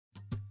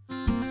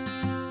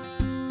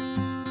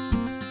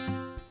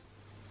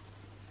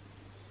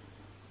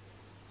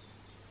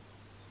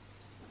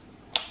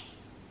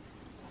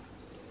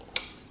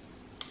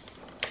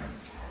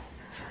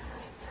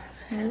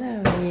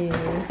Hello, you.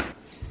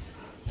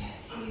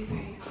 Yes, you've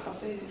got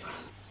food.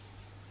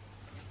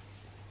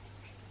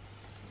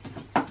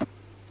 Oh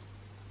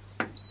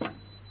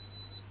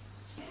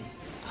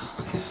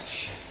my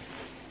gosh.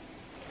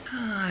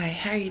 Hi,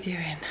 how are you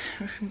doing?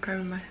 I'm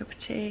grabbing my cup of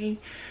tea.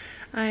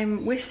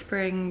 I'm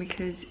whispering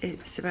because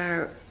it's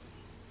about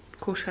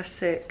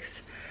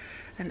 6:15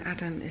 and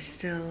Adam is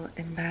still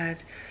in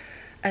bed.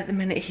 At the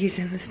minute he's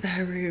in the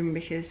spare room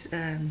because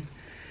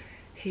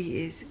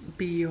he is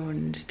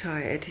beyond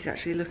tired. He's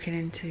actually looking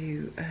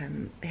into,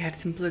 he had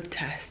some blood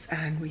tests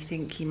and we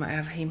think he might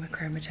have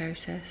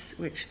hemochromatosis,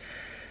 which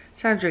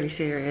sounds really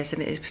serious, and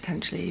it is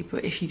potentially,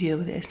 but if you deal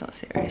with it, it's not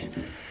serious.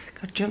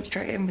 Got to jump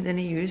straight in with the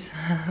news,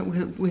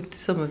 with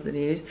some of the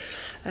news.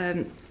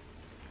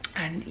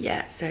 And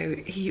yeah, so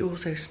he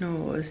also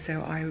snores,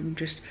 so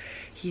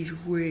he's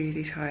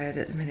really tired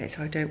at the minute,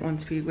 so I don't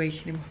want to be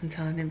waking him up and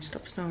telling him to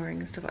stop snoring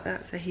and stuff like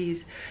that. So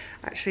he's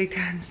actually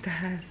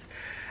downstairs,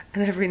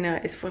 and every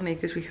night it's funny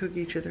because we hug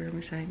each other and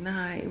we say,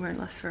 night, it won't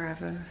last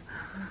forever.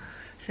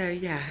 So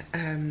yeah,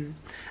 I'm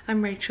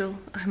Rachel.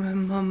 I'm a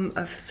mum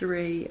of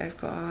 3. I've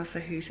got Arthur,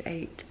 who's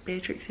 8,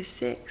 Beatrix is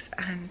 6,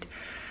 and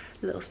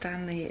little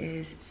Stanley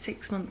is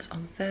 6 months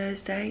on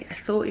Thursday. I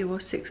thought he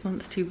was 6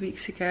 months 2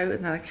 weeks ago,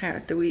 and then I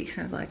counted the weeks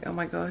and I was like, oh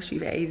my gosh,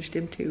 you've aged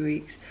him 2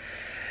 weeks.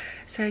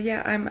 So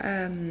yeah, I'm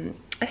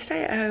a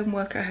stay-at-home,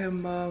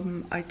 work-at-home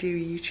mum. I do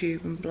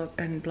YouTube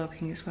and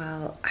blogging as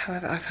well.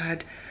 However, I've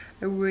had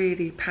a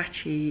really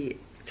patchy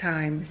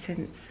time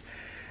since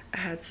I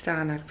had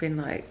Stan. I've been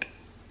like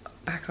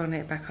back on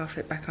it, back off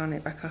it, back on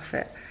it, back off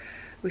it,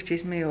 which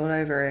is me all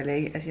over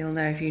really, as you'll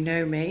know if you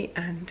know me.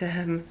 And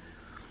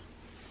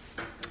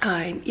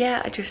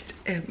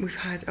we've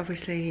had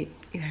obviously,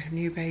 you know,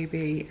 new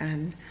baby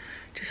and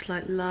just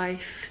like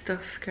life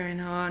stuff going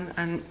on,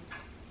 and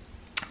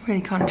I'm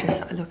really conscious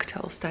that I look a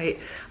total state.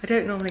 I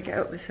don't normally get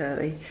up this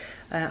early.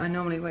 I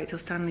normally wait till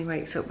Stanley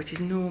wakes up, which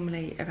is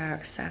normally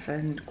about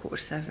 7,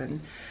 7:15.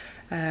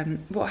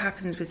 What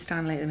happens with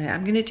Stanley at the minute,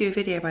 I'm going to do a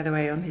video by the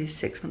way on his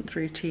 6-month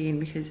routine,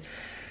 because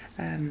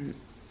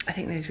I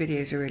think those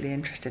videos are really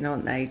interesting,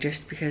 aren't they?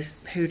 Just because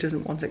who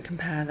doesn't want to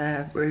compare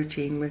their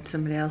routine with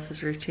somebody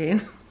else's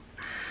routine?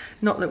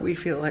 Not that we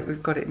feel like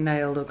we've got it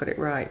nailed or got it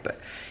right, but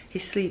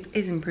his sleep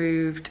is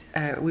improved.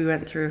 We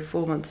went through a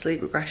 4-month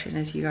sleep regression,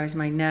 as you guys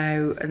may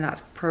know, and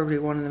that's probably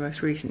one of the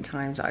most recent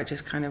times that I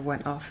just kind of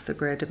went off the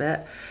grid a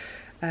bit.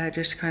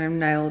 Just to kind of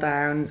nail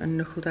down and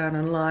knuckle down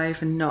on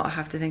life and not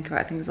have to think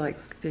about things like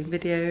doing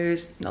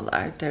videos. Not that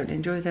I don't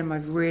enjoy them,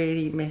 I've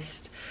really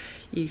missed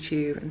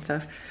YouTube and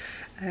stuff.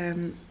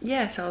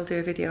 Yeah, so I'll do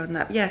a video on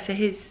that. Yeah, so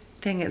his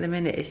thing at the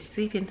minute is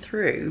sleeping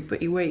through,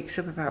 but he wakes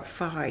up about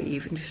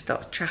 5 and just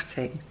starts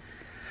chatting.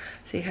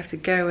 So you have to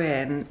go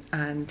in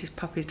and just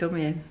pop his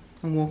dummy in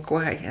and walk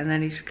away, and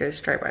then he just goes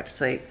straight back to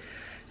sleep.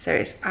 So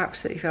it's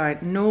absolutely fine.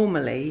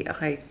 Normally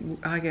I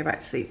go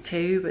back to sleep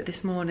too, but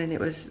this morning it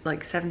was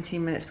like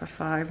 17 minutes past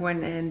 5,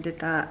 went in, did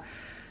that,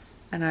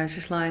 and I was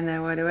just lying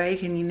there wide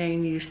awake, and you know,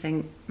 you just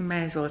think,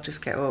 may as well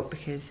just get up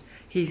because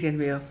he's going to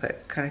be up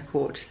at kind of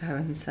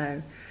 7:15.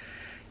 So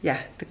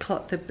yeah,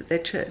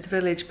 the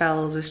village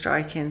bells were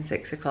striking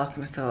 6 o'clock,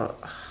 and I thought,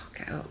 oh,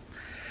 get up.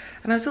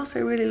 And I was also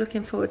really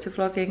looking forward to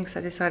vlogging, so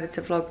I decided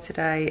to vlog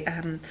today.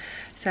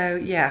 So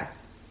yeah,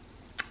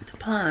 the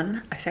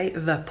plan, I say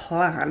the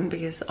plan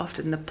because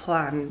often the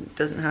plan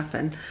doesn't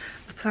happen.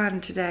 The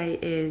plan today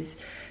is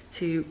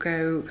to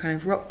go kind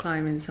of rock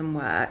climbing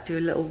somewhere, do a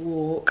little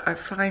walk. I've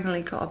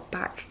finally got a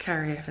back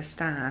carrier for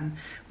Stan,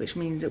 which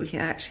means that we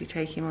can actually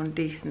take him on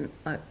decent,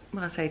 like,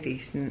 well, I say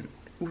decent,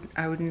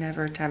 I would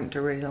never attempt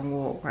a really long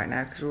walk right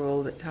now because we're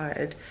all a bit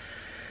tired.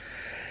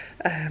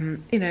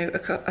 You know, a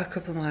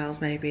couple of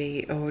miles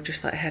maybe, or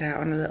just like head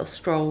out on a little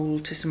stroll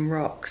to some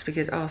rocks,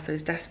 because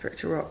Arthur's desperate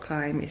to rock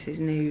climb. It's his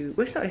new,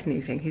 well, it's not his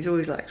new thing, he's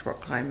always liked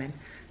rock climbing,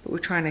 but we're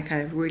trying to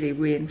kind of really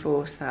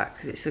reinforce that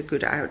because it's a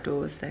good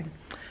outdoors thing.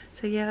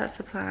 So yeah, that's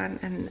the plan,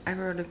 and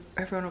everyone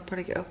will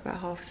probably get up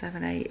about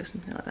 7:30, 8 or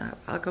something like that.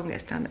 I'll go and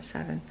get Stan at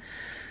 7.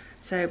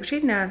 So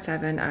between now and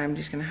 7, I'm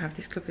just going to have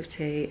this cup of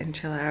tea and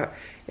chill out.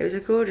 It was a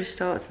gorgeous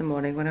start to the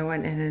morning when I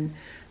went in and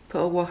put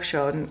a wash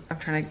on. I'm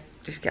trying to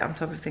just get on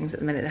top of things at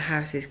the minute. The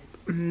house is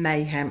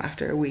mayhem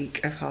after a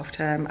week of half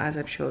term, as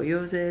I'm sure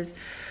yours is.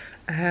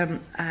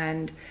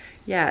 And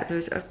yeah, there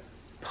was a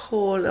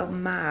poor little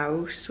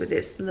mouse with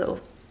its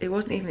little, it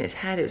wasn't even its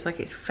head, it was like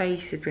its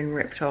face had been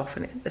ripped off,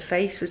 and the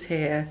face was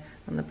here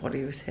and the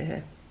body was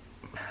here.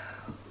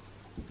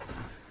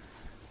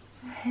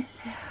 Hello,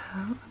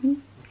 are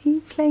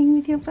you playing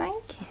with your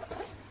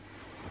blankets?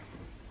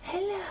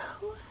 Hello,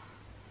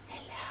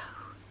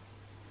 hello,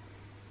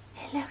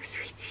 hello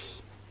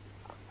sweetie.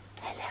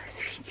 Hello,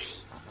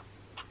 sweetie.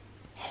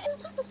 Hello.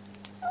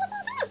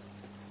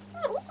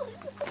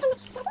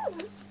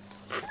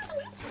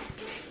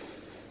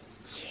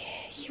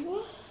 Yeah, you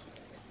are.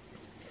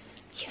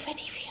 You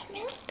ready for your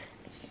milk?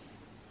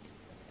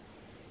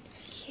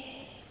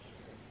 Yeah.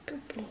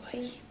 Good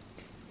boy.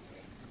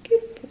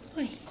 Good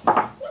boy.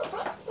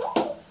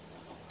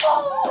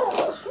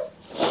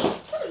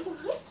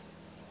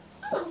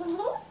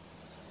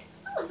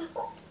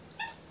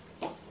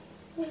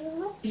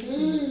 You're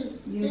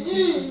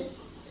cheeky.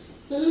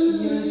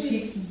 You're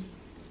cheeky.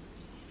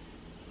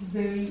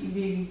 Very,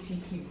 very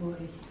cheeky boy.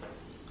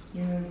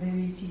 You're a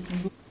very cheeky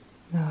boy.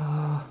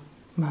 Oh,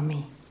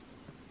 mummy.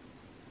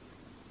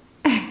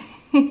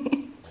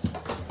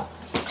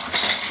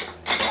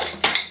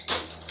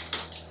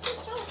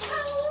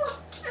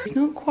 He's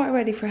not quite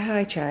ready for a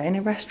high chair. In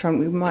a restaurant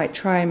we might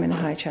try him in a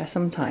high chair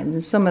sometimes,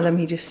 and some of them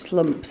he just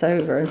slumps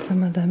over and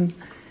some of them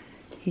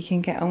he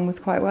can get on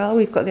with quite well.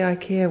 We've got the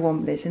IKEA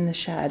one, but it's in the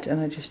shed and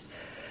I just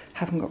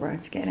haven't got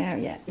round to getting out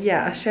yet.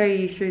 Yeah, I'll show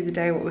you through the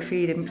day what we're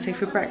feeding. So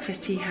for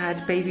breakfast he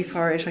had baby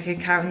porridge, like a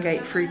cow and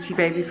gate fruity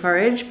baby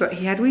porridge, but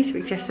he had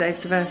Weetabix yesterday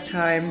for the first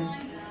time.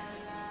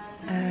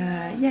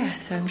 Yeah,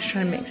 so I'm just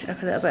trying to mix it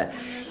up a little bit.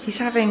 He's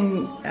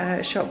having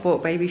shop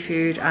bought baby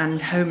food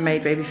and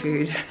homemade baby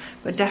food,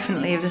 but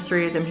definitely of the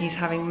three of them he's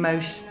having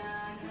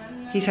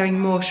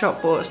more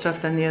shop bought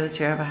stuff than the other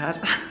two I've ever had.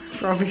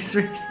 For obvious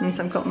reasons,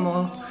 I've got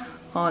more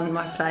on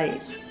my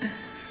plate.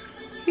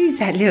 Who's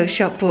that little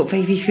shop bought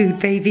baby food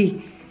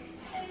baby?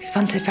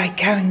 Sponsored by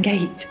Cow and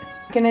Gate.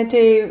 I'm gonna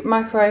do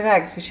microwave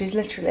eggs, which is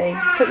literally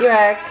put your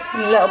egg in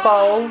a little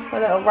bowl, a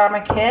little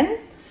ramekin,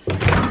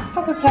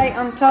 pop a plate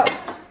on top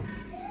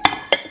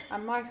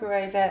and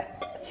microwave it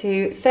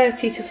to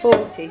 30 to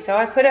 40. So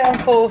I put it on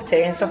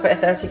 40 and stop it at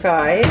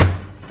 35,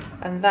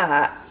 and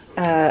that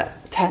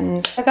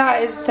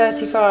that is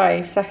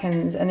 35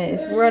 seconds and it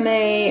is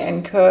runny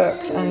and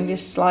cooked, and you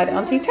just slide it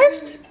onto your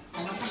toast.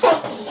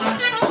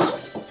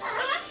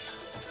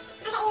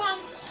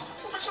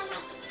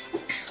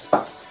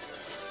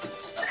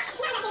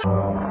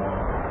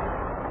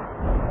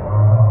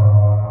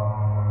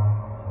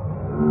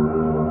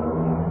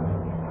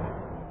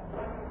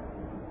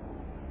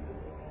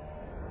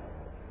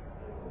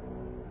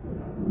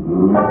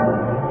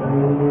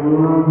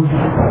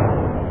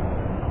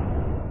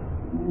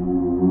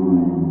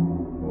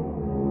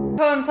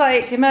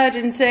 Cornflake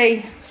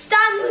emergency.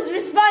 Stan was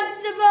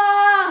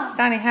responsible!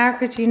 Stanley, how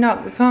could you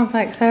knock the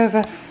cornflakes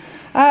over?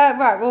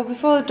 Right, well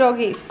before the dog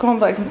eats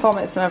cornflakes and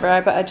vomits them everywhere,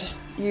 I better just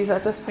use our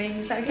dustbin.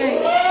 Is that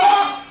okay?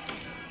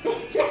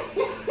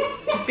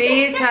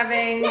 B is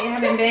having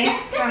B,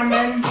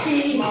 salmon,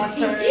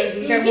 tomatoes.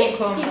 You don't want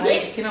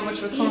cornflakes, you're not much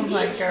of a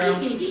cornflake girl.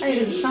 Hey,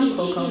 there's a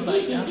sample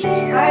cornflake girl.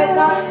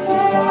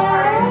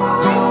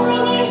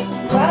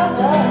 Well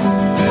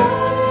done.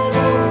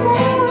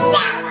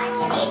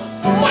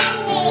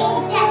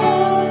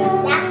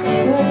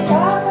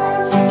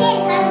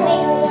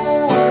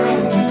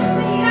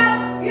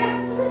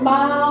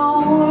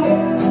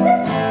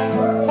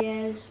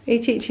 Are you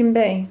teaching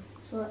B?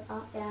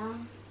 Yeah.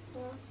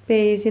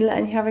 B, is he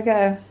letting you have a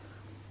go?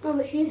 Oh,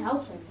 but she's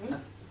helping me.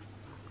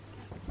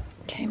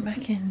 Came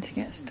back in to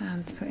get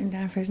Stan to put him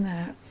down for his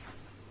nap.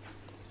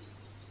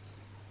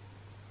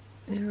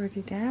 He's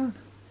already down.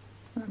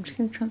 I'm just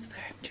going to transfer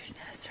him to his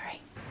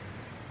nursery.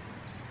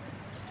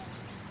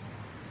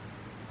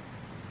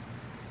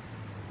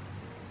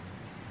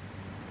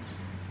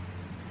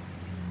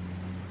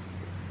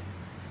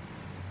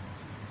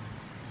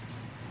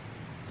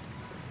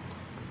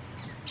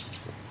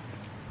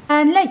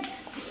 Stanley!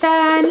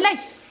 Stanley!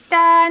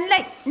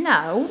 Stanley!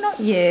 No, not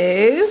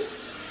you.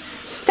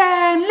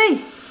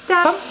 Stanley!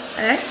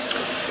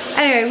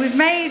 Anyway, we've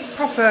made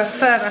proper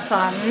firmer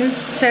plans.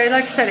 So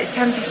like I said, it's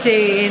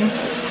 10:15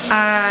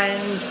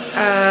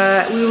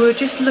 and we were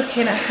just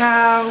looking at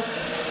how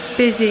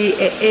busy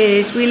it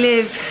is. We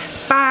live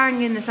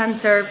bang in the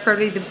centre of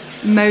probably the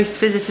most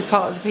visited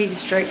part of the Peak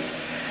District,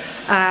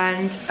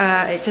 and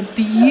it's a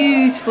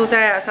beautiful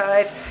day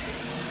outside.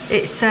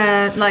 It's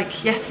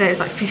like yesterday it was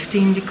like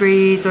 15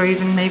 degrees or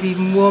maybe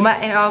even warmer.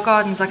 In our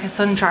garden's like a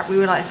sun trap. We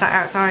were like sat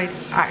outside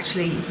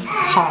actually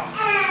hot,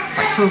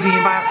 like talking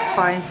about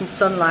buying some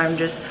sun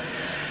loungers.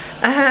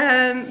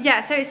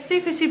 Yeah, so it's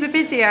super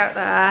busy out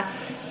there.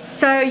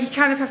 So you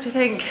kind of have to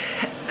think,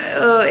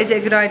 oh, is it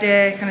a good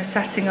idea kind of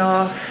setting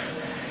off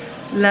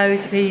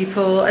loads of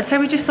people? And so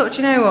we just thought,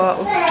 you know what,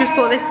 we've just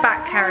bought this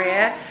back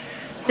carrier.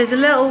 There's a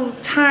little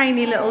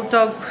tiny little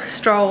dog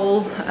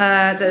stroll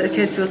that the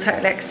kids will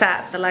totally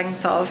accept the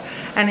length of,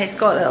 and it's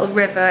got a little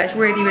river. It's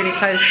really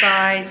close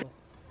by.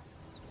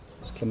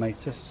 It's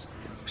clematis.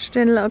 Just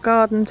doing a little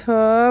garden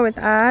tour with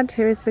Ad,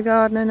 who is the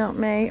gardener, not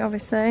me,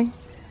 obviously.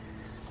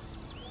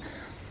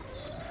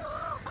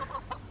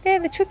 There are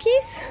the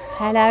chickies.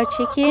 Hello,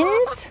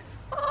 chickens.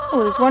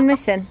 Oh, there's one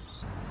missing.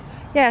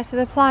 Yeah, so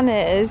the plan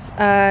is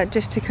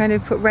just to kind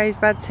of put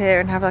raised beds here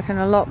and have like an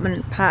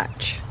allotment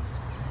patch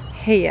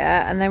here,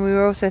 and then we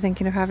were also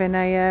thinking of having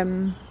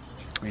a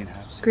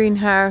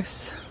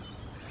greenhouse.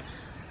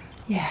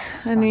 Yeah,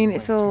 I mean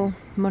it's all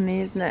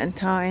money, isn't it, and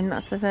time,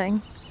 that's the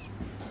thing.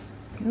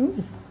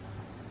 Ooh.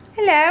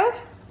 Hello.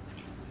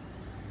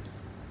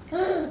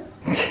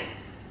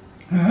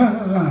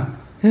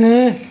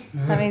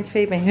 That means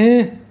feed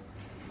me.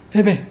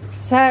 Feed me.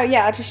 So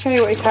yeah, I'll just show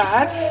you what he's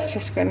had. It's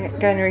just going to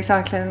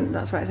recycling,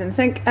 that's why it's in the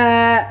sink.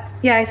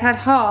 Yeah, he's had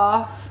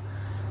half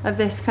of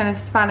this kind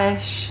of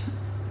Spanish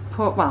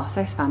pork, well I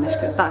say Spanish,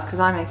 but that's because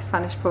I make a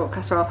Spanish pork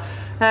casserole.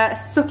 A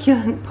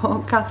succulent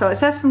pork casserole. It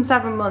says from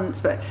 7 months,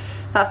 but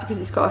that's because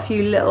it's got a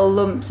few little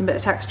lumps and a bit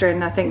of texture,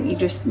 and I think you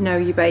just know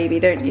your baby,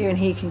 don't you? And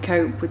he can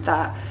cope with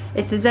that.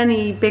 If there's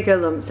any bigger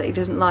lumps that he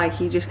doesn't like,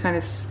 he just kind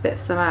of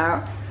spits them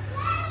out.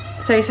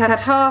 So he's had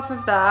half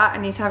of that,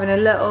 and he's having a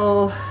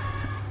little,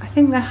 I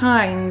think the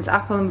Heinz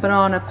apple and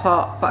banana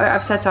pot, but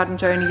I've said to Adam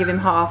to only give him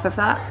half of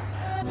that.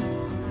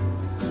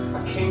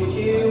 I came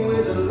here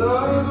with a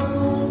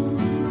love,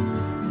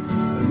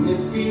 and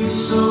it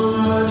feels so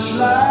much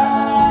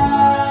lighter.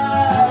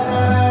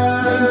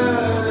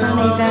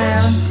 Sunny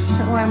down. I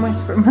don't know why I'm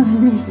whispering when there's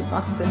music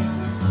blasting.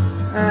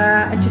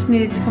 I just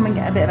needed to come and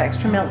get a bit of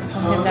extra milk to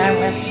pop him down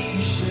with.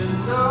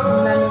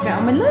 And then we'll get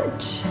on with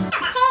lunch.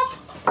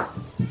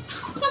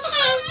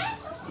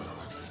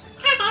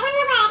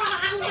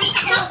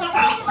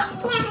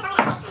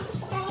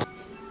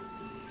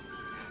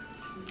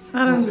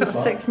 Adam's got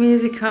 6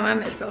 music on,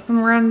 and it's got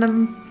some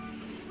random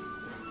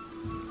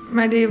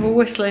medieval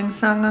whistling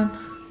song on.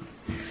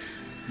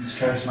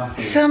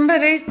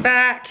 Somebody's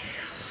back.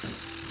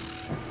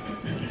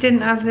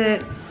 Didn't have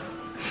the...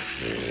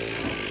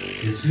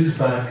 Guess who's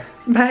back?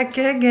 Back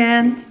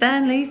again.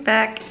 Stanley's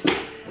back.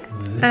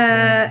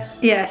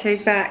 Yeah, so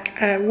he's back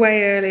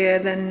way earlier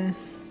than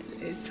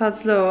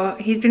Sod's Law.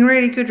 He's been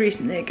really good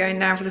recently at going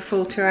down for the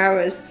full 2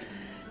 hours.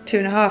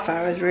 2.5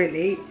 hours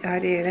really,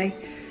 ideally.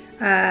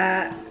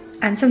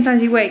 And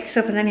sometimes he wakes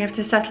up and then you have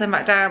to settle him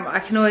back down, but I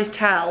can always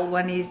tell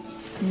when he's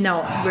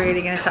not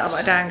really going to settle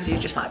back down, because he's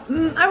just like,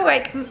 I'm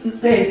awake.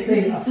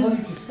 Dave, I told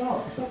you to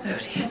stop. Oh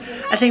dear.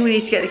 I think we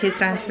need to get the kids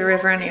down to the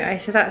river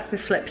anyway, so that's the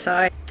flip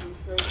side.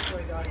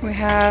 We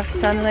have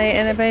Stanley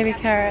in a baby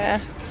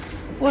carrier.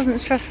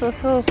 Wasn't stressful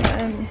at all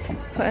putting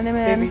him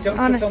in.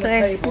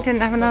 Honestly, we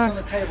didn't have an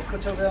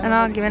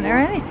argument or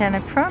anything, I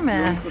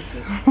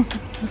promise.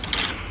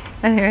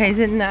 Anyway, he's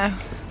in now.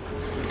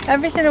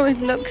 Everything always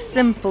looks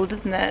simple,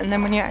 doesn't it? And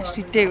then when you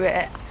actually do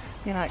it,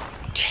 you're like,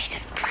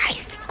 Jesus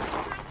Christ.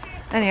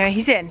 Anyway,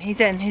 he's in.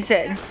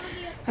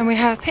 And we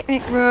have a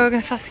picnic rug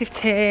and a flask of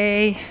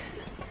tea.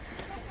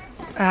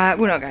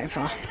 We're not going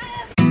far.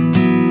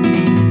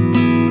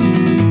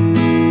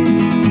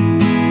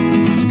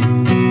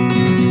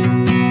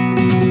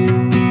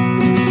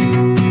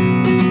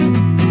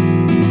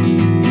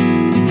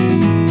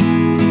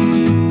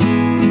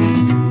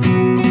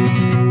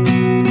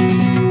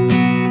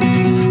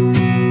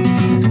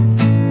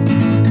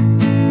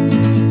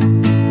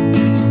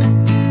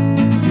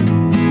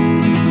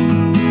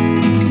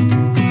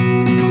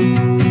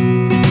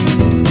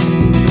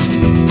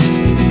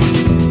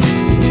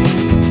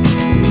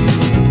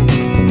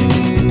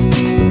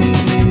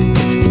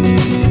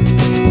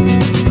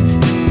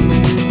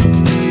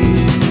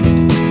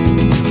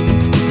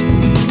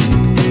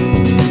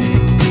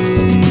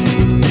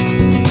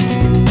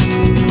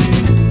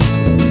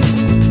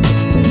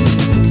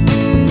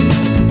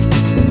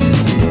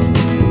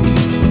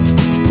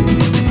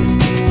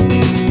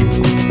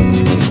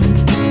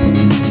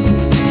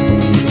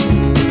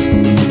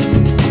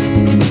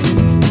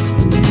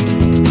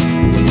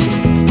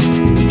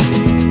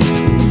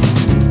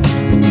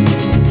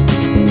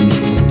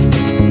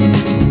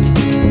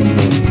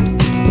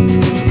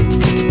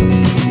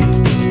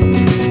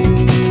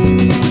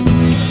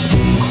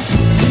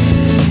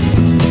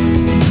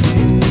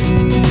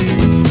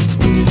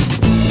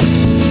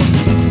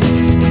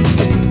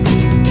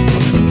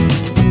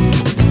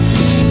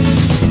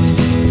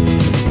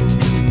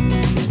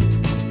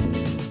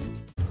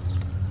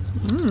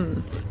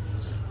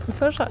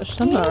 Feels like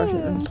summer or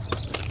something.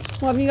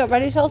 What have you got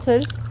ready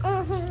salted?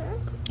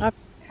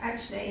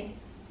 Actually,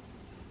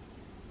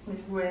 it was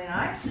really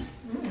nice.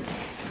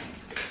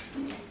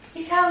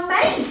 It's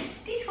homemade.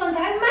 This one's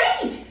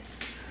homemade.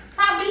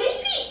 Can't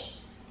believe it.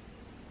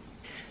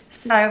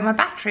 So my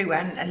battery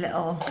went a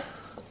little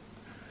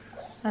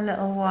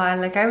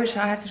while ago, which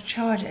I had to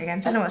charge it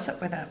again. Don't know what's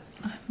up with it.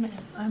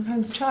 I'm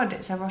having to charge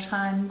it several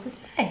times a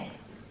day.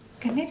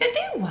 I need a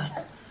new one.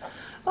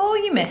 All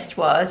you missed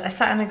was I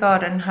sat in the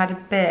garden and had a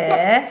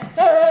beer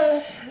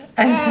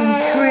and some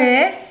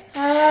crisps,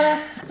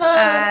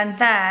 and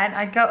then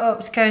I got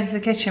up to go into the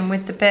kitchen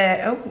with the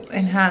beer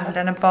in hand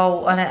and a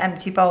bowl and an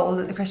empty bowl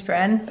that the crisps were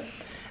in,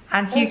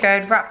 and Hugo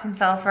had wrapped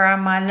himself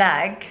around my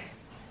leg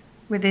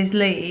with his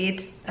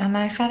lead and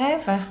I fell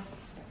over.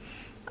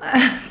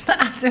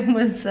 Adam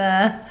was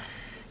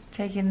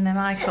taking the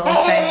Michael,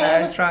 saying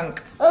that I was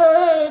drunk.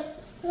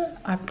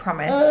 I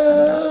promise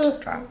I'm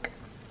not drunk.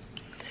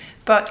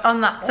 But on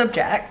that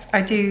subject,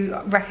 I do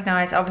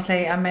recognise,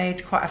 obviously, I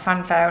made quite a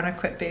fanfare when I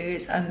quit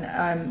booze,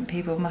 and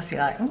people must be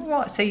like, oh,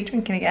 what, so you're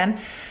drinking again?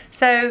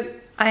 So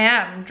I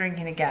am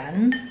drinking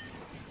again,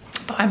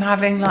 but I'm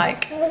having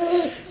like,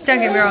 don't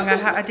get me wrong,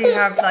 I do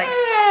have like,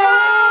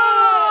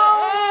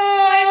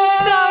 I'm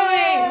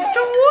sorry,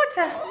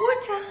 water,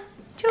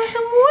 do you want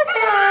some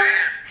water?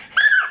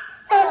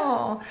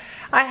 Oh.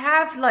 I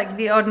have like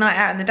the odd night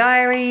out in the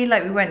diary,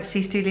 like we went to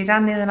see Steely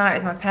Dan the other night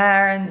with my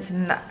parents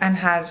and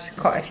had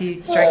quite a few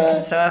drinks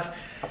and stuff,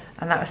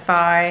 and that was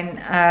fine.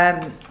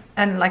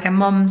 and like a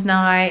mum's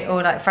night,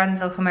 or like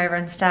friends will come over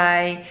and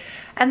stay,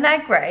 and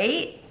they're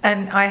great.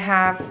 And I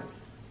have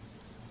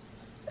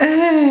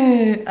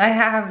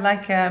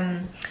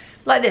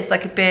like this,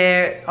 like a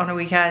beer on a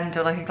weekend,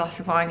 or like a glass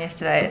of wine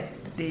yesterday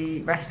at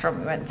the restaurant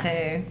we went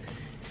to.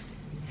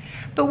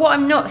 But what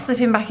I'm not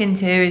slipping back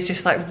into is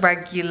just like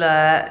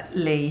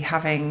regularly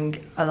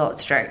having a lot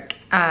to drink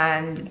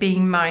and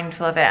being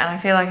mindful of it. And I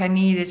feel like I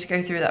needed to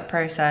go through that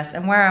process.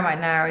 And where I'm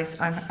at now is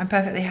I'm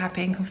perfectly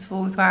happy and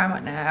comfortable with where I'm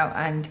at now.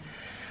 And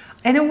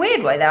in a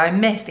weird way though, I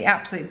miss the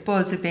absolute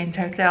buzz of being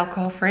totally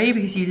alcohol free,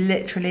 because you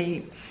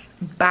literally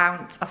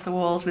bounce off the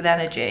walls with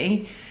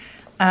energy.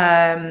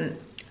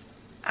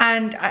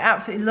 And I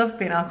absolutely love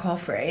being alcohol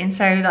free, and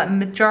so like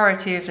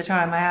majority of the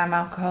time I am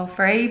alcohol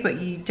free, but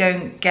you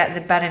don't get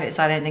the benefits,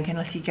 I don't think,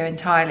 unless you go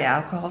entirely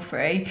alcohol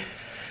free.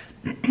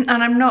 And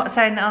I'm not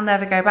saying that I'll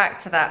never go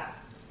back to that,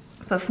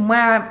 but from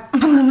where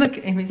I'm look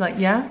at him, he's like,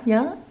 yeah,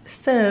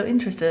 so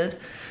interested.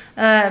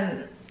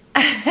 Where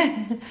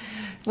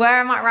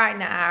I'm at right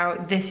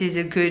now, this is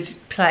a good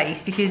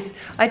place, because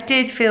I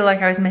did feel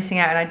like I was missing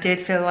out, and I did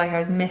feel like I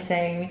was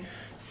missing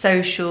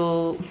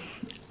social.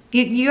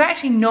 You're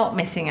actually not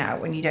missing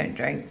out when you don't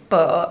drink,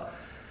 but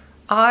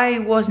I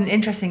wasn't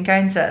interested in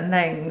going to certain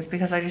things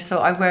because I just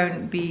thought I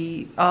won't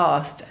be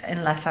asked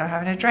unless I'm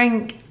having a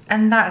drink,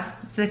 and that's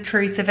the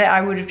truth of it.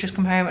 I would have just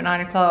come home at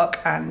 9 o'clock,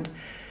 and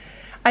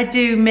I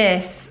do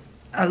miss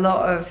a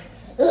lot of,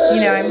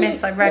 you know, I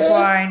miss like red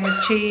wine with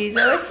cheese,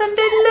 or a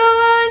Sunday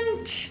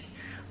lunch,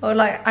 or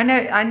like, I know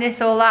I miss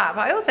all that,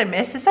 but I also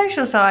miss the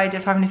social side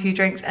of having a few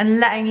drinks and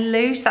letting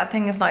loose, that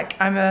thing of like,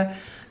 I'm a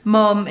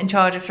mum in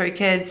charge of 3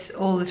 kids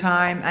all the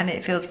time, and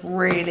it feels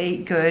really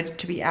good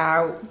to be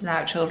out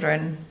without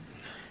children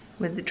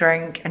with the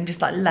drink and just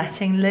like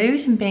letting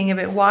loose and being a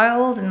bit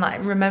wild and like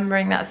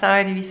remembering that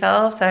side of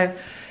yourself. So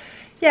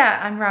yeah,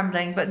 I'm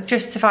rambling, but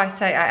just suffice to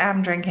say I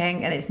am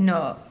drinking and it's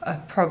not a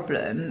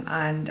problem,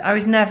 and I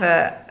was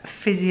never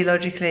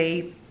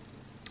physiologically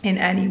in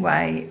any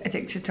way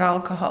addicted to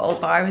alcohol,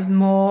 but I was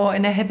more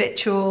in a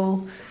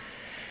habitual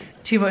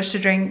too much to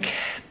drink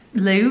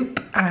loop,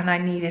 and I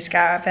needed to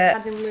get out of it.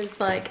 Adam was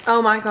like,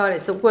 oh my god,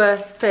 it's the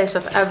worst fish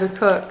I've ever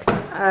cooked,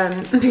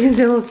 because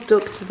it all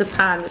stuck to the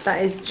pan. But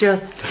that is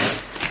just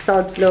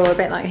sod's law, a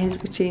bit like his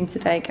routine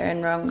today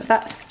going wrong.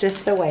 That's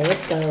just the way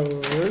it goes.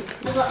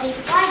 We've got these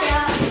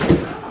spider.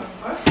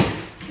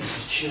 This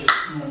is chili,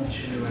 normal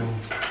chili roll.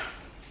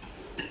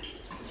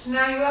 So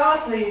now you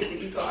are pleased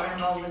that you've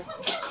got our own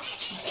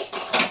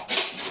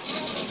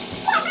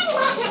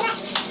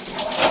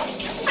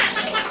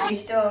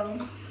He's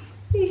done.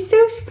 He's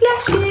so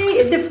splashy.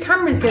 If the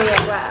camera's gonna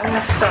get wet, I'm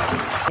gonna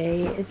stop.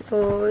 It's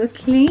all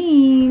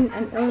clean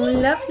and all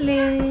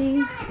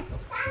lovely.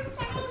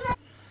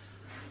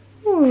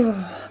 Ooh,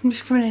 I'm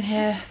just coming in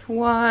here for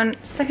 1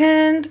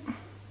 second.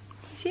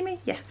 You see me?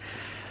 Yeah.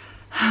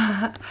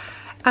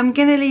 I'm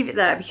gonna leave it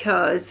there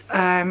because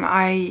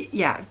I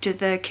did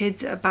the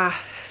kids a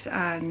bath,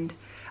 and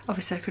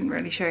obviously I couldn't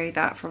really show you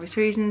that for obvious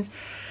reasons.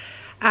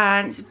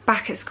 And it's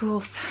back at school,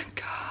 thank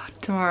God,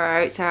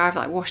 tomorrow. So I've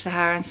like washed the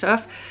hair and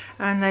stuff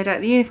and laid out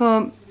the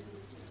uniform.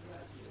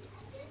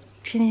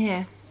 Can you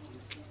hear?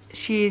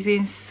 She's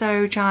been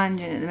so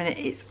challenging at the minute,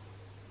 it's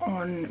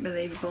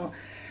unbelievable.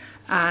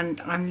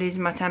 And I'm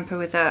losing my temper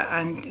with her,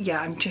 and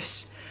yeah, I'm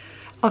just,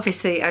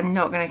 obviously I'm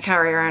not going to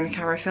carry around a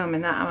camera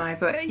filming that, am I?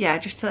 But yeah,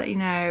 just to let you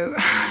know,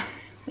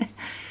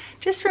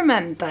 just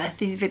remember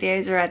these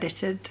videos are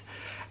edited.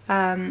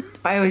 But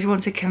I always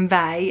want to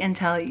convey and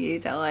tell you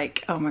that,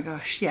 like, oh my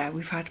gosh, yeah,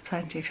 we've had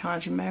plenty of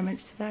challenging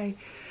moments today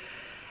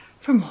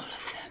from all of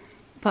them,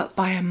 but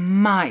by a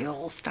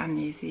mile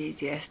Stanley's the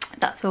easiest.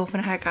 That's all for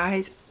now,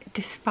 guys.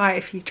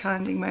 Despite a few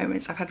challenging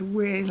moments, I've had a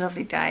really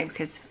lovely day,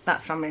 because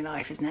that's family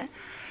life, isn't it?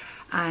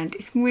 And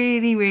it's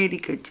really, really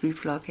good to be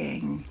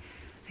vlogging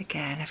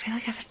again. I feel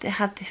like I've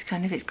had this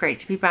kind of, it's great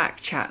to be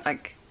back chat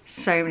like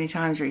so many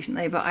times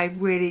recently, but I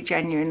really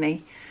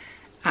genuinely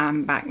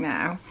am back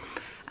now.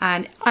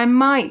 And I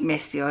might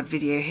miss the odd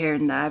video here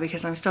and there,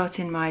 because I'm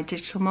starting my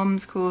digital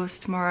mums course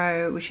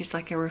tomorrow, which is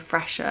like a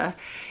refresher.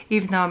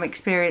 Even though I'm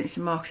experienced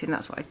in marketing,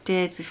 that's what I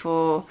did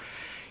before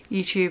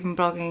YouTube and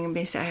blogging and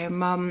being a stay-at-home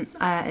mum.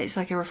 It's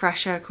like a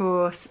refresher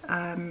course,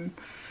 and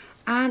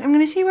I'm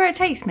going to see where it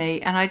takes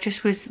me. And I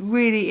just was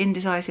really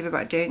indecisive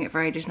about doing it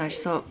for ages, and I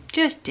just thought,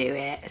 just do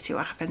it, see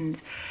what happens.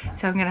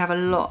 So I'm going to have a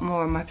lot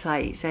more on my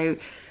plate. So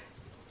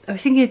I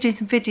was thinking of doing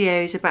some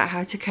videos about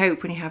how to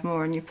cope when you have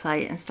more on your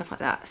plate and stuff like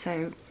that.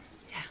 So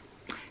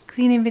yeah,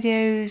 cleaning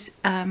videos,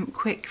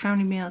 quick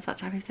family meals, that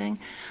type of thing.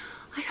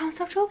 I can't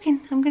stop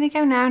talking. I'm going to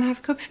go now and have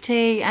a cup of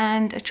tea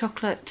and a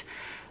chocolate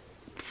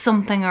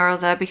something or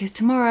other, because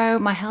tomorrow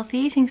my healthy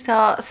eating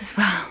starts as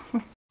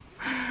well.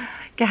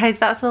 Guys,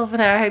 that's all for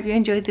now. I hope you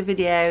enjoyed the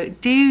video.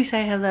 Do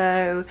say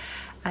hello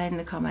in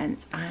the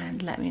comments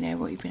and let me know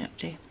what you've been up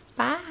to.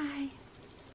 Bye.